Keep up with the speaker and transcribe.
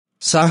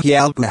Sahieh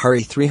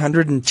Eal-Bukhari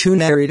 302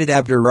 narrated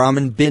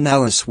Abdurrahman bin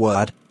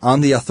al-Aswad, on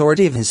the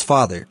authority of his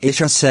father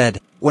Aisha said,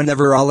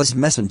 whenever Allah's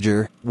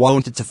messenger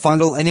wanted to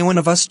fondle any one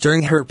of us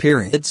during her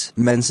periods,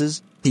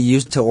 menses, he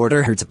used to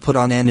order her to put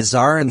on an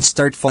izar and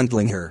start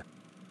fondling her.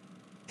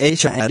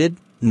 Aisha added,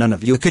 none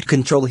of you could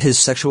control his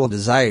sexual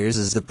desires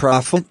as the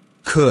Prophet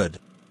could.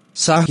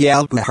 Sahieh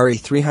Eal-Bukhari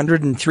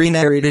 303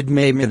 narrated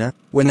Maymuna,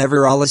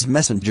 whenever Allah's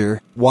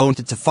messenger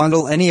wanted to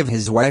fondle any of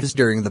his wives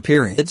during the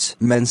periods,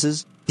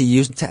 menses, he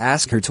used to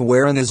ask her to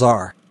wear an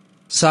izar.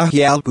 Sahieh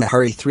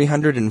Eal-Bukhari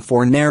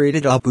 304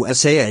 narrated Abu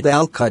Usayd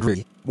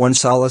al-Qadri,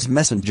 once Allah's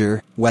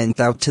messenger went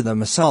out to the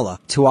Musalla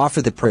to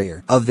offer the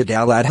prayer of the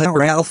al-Adha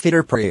or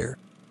al-Fitr prayer.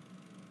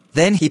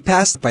 Then he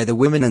passed by the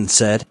women and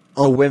said,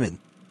 O women,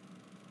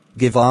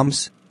 give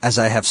alms, as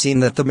I have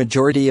seen that the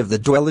majority of the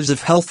dwellers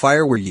of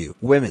hellfire were you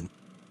women.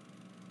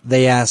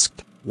 They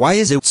asked, why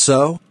is it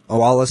so,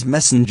 O Allah's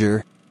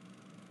messenger?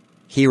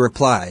 He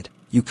replied,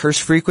 you curse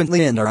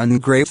frequently and are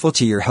ungrateful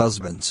to your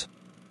husbands.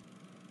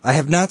 I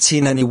have not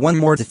seen anyone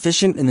more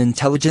deficient in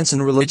intelligence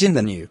and religion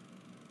than you.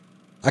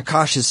 A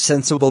cautious,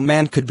 sensible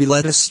man could be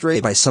led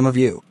astray by some of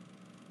you.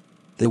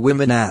 The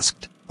women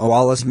asked, O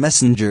Allah's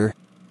messenger,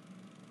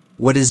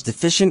 what is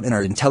deficient in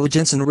our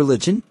intelligence and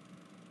religion?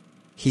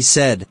 He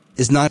said,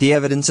 is not the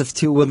evidence of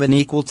two women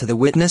equal to the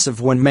witness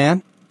of one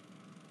man?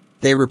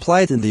 They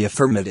replied in the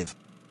affirmative.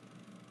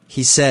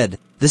 He said,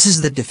 this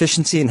is the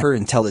deficiency in her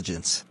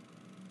intelligence.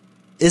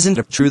 Isn't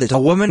it true that a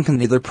woman can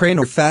neither pray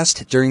nor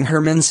fast during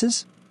her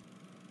menses?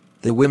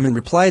 The women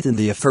replied in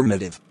the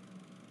affirmative.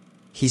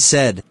 He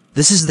said,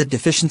 this is the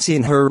deficiency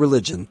in her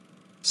religion.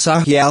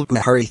 Sahieh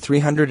Eal-Bukhari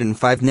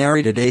 305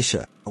 narrated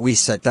Aisha, we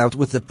set out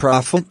with the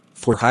Prophet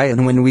for Hajj,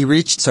 and when we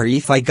reached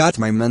Sarif I got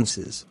my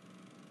menses.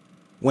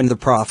 When the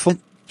Prophet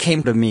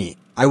came to me,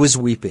 I was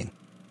weeping.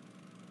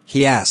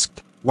 He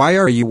asked, why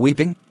are you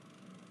weeping?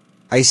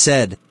 I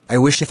said, I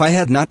wish if I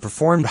had not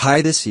performed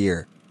Hajj this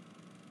year.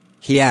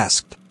 He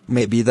asked,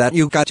 maybe that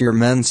you got your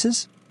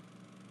menses?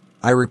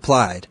 I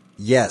replied,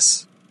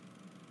 yes.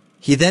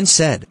 He then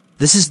said,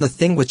 this is the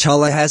thing which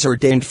Allah has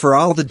ordained for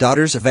all the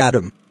daughters of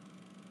Adam.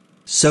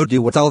 So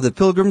do what all the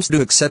pilgrims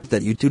do, except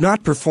that you do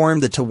not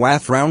perform the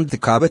tawaf round the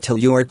Kaaba till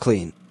you are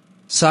clean.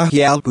 Sahieh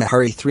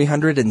Eal-Bukhari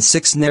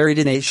 306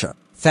 narrated Aisha,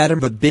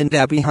 Fatima bint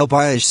Abi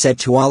Hubaysh said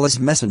to Allah's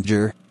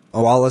messenger,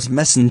 O Allah's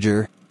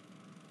messenger,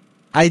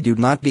 I do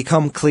not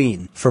become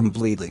clean from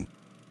bleeding.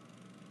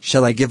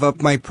 Shall I give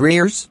up my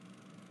prayers?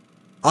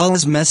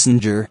 Allah's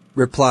messenger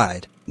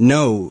replied,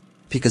 no,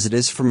 because it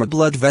is from a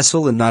blood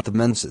vessel and not the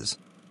menses.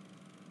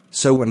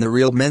 So when the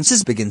real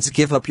menses begins,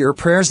 give up your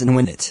prayers, and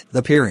when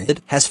the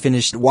period has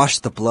finished, wash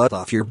the blood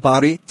off your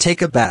body,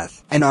 take a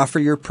bath, and offer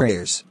your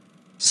prayers.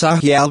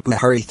 Sahieh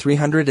Eal-Bukhari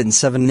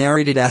 307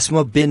 narrated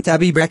Asma bint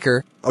Abi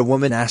Bakr, a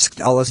woman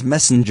asked Allah's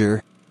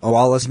messenger, O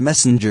Allah's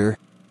messenger,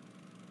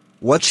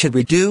 what should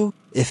we do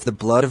if the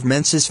blood of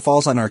menses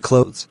falls on our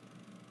clothes?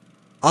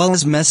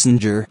 Allah's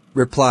messenger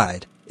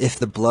replied, if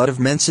the blood of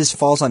menses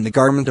falls on the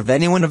garment of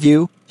any one of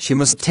you, she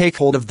must take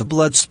hold of the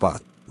blood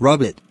spot,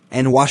 rub it,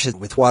 and wash it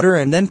with water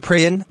and then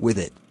pray in with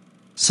it.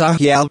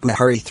 Sahieh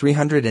Eal-Bukhari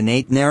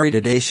 308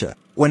 narrated Aisha,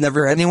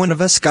 whenever any one of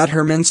us got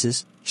her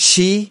menses,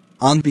 she,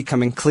 on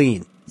becoming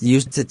clean,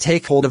 used to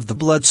take hold of the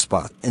blood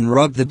spot and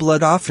rub the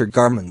blood off her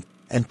garment,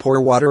 and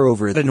pour water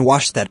over it and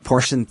wash that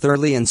portion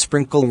thoroughly and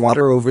sprinkle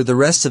water over the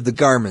rest of the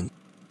garment.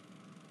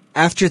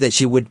 After that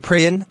she would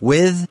pray in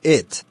with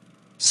it.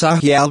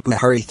 Sahieh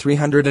Eal-Bukhari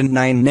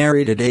 309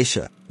 narrated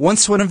Aisha,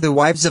 once one of the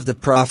wives of the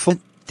Prophet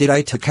did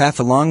itikaf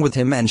along with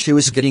him, and she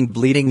was getting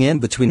bleeding in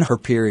between her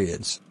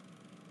periods.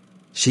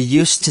 She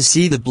used to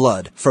see the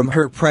blood from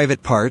her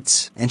private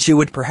parts, and she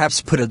would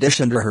perhaps put a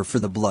dish under her for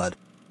the blood.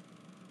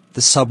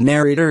 The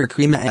sub-narrator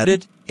Ikrima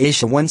added,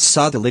 Aisha once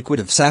saw the liquid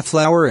of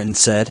safflower and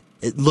said,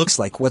 it looks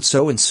like what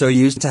so-and-so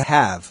used to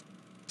have.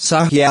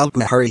 Sahieh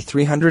Eal-Bukhari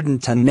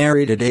 310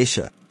 narrated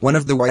Aisha, one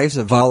of the wives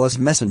of Allah's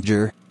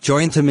messenger,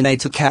 joined him in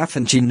itikaf,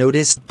 and she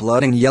noticed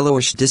blood and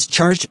yellowish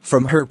discharge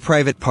from her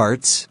private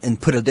parts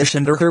and put a dish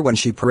under her when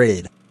she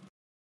prayed.